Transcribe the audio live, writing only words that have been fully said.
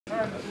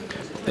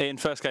Ian,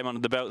 first game under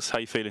the belts, how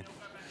are you feeling?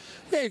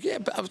 Yeah,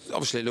 but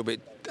obviously a little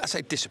bit, I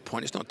say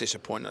disappointed, it's not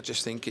disappointing, I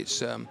just think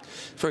it's a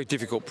very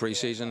difficult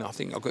pre-season. I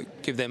think I've got to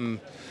give them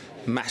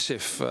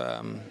massive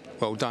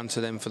well done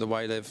to them for the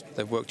way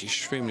they've worked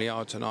extremely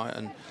hard tonight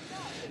and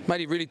made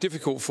it really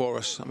difficult for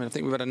us. I mean, I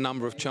think we've had a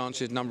number of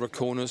chances, a number of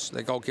corners,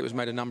 their goalkeeper's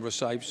made a number of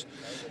saves,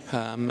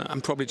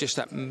 and probably just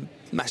that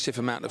massive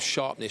amount of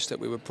sharpness that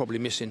we were probably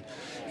missing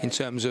in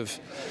terms of,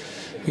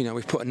 you know,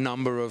 we've put a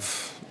number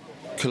of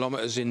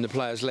kilometres in the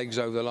players' legs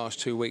over the last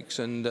 2 weeks,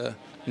 and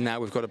now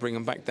we've got to bring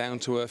them back down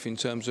to earth in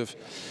terms of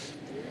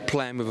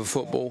playing with a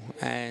football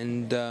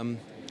and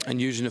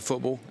using the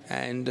football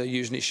and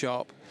using it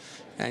sharp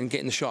and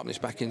getting the sharpness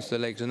back into the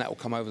legs, and that will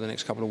come over the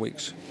next couple of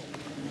weeks.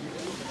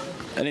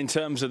 And in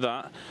terms of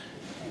that,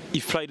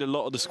 you've played a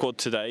lot of the squad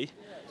today.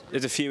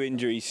 There's a few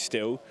injuries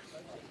still.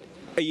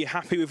 Are you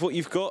happy with what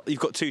you've got? You've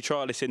got 2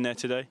 trialists in there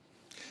today.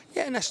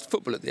 Yeah, and that's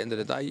football at the end of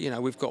the day. You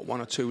know, we've got 1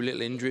 or 2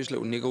 little injuries,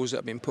 little niggles that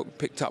have been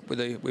picked up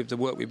with the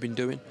work we've been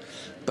doing.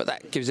 But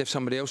that gives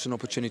somebody else an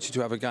opportunity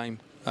to have a game.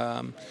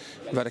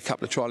 We've had a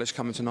couple of trialists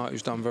coming tonight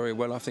who's done very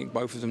well. I think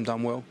both of them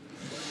done well.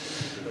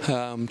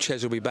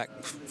 Ches will be back.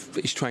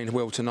 He's trained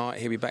well tonight.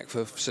 He'll be back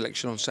for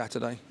selection on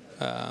Saturday.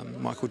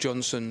 Michael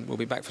Johnson will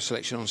be back for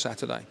selection on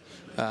Saturday.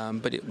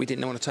 But we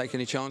didn't want to take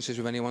any chances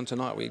with anyone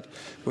tonight.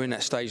 We're in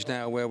that stage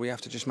now where we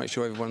have to just make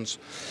sure everyone's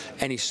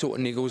any sort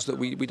of niggles that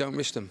we don't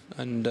miss them.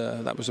 And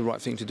that was the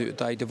right thing to do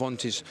today.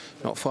 Devont is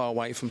not far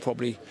away from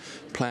probably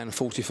playing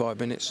 45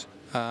 minutes.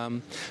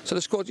 So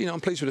the squad, you know,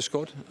 I'm pleased with the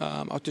squad.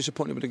 I was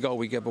disappointed with the goal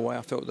we gave away.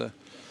 I felt the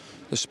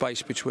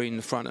space between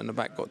the front and the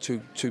back got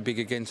too big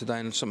again today,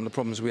 and some of the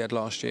problems we had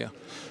last year.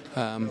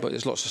 But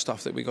there's lots of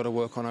stuff that we've got to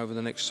work on over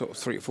the next sort of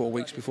 3 or 4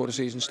 weeks before the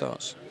season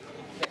starts.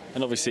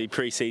 And obviously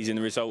pre-season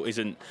the result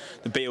isn't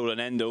the be-all and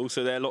end-all,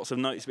 so there are lots of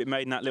notes to be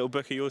made in that little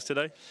book of yours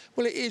today?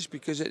 Well, it is,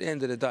 because at the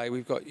end of the day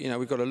we've got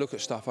to look at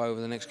stuff over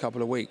the next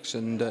couple of weeks,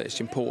 and it's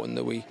important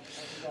that we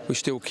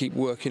still keep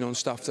working on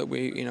stuff that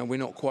we're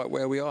not quite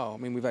where we are. I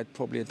mean, we've had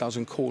probably a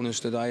dozen corners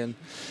today, and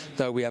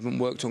though we haven't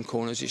worked on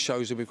corners, it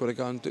shows that we've got to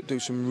go and do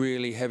some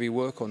really heavy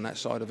work on that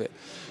side of it,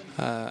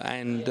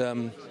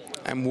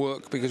 and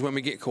work, because when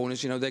we get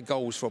corners, you know, they're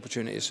goals for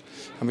opportunities,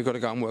 and we've got to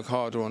go and work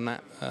harder on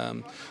that.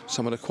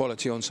 Some of the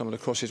quality on some of the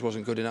crosses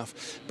wasn't good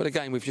enough, but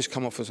again, we've just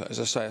come off, as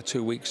I say,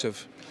 2 weeks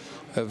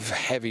of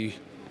heavy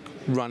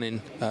running,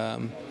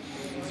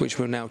 which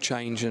will now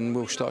change, and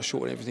we'll start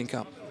shortening everything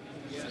up.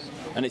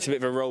 And it's a bit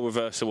of a role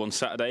reversal on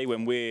Saturday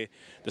when we're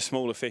the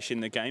smaller fish in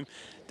the game.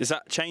 Does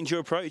that change your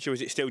approach, or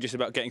is it still just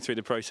about getting through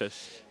the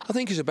process? I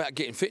think it's about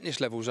getting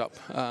fitness levels up.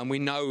 We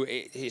know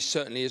it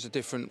certainly is a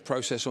different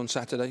process on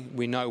Saturday.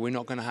 We know we're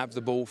not going to have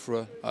the ball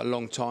for a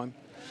long time.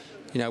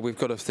 You know, we've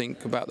got to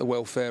think about the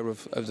welfare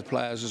of the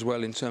players as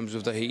well in terms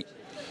of the heat.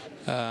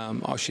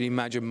 I should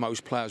imagine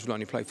most players will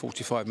only play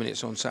 45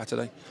 minutes on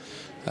Saturday,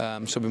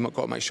 so we've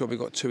got to make sure we've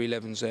got 2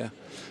 11s there.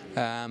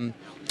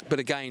 But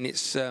again,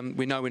 it's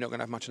we know we're not going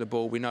to have much of the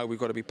ball. We know we've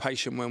got to be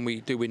patient when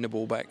we do win the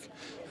ball back,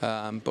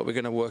 but we're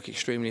going to work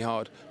extremely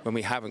hard when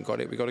we haven't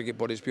got it. We've got to get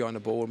bodies behind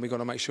the ball, and we've got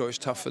to make sure it's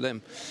tough for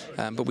them.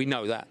 But we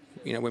know that.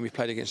 You know, when we've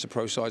played against the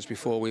pro sides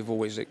before, we've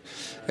always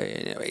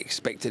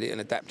expected it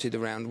and adapted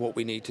around what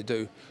we need to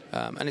do.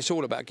 And it's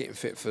all about getting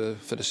fit for the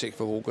 6th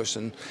of August.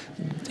 And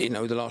you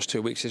know, the last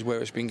 2 weeks is where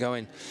it's been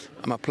going.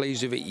 Am I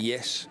pleased with it?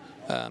 Yes.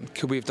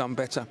 Could we have done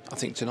better? I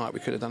think tonight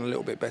we could have done a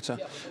little bit better,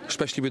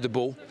 especially with the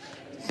ball.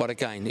 But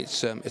again,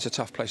 it's a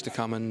tough place to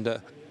come, and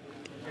as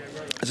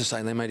I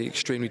say, they made it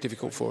extremely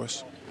difficult for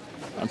us.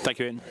 Thank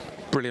you, Ian.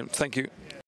 Brilliant. Thank you.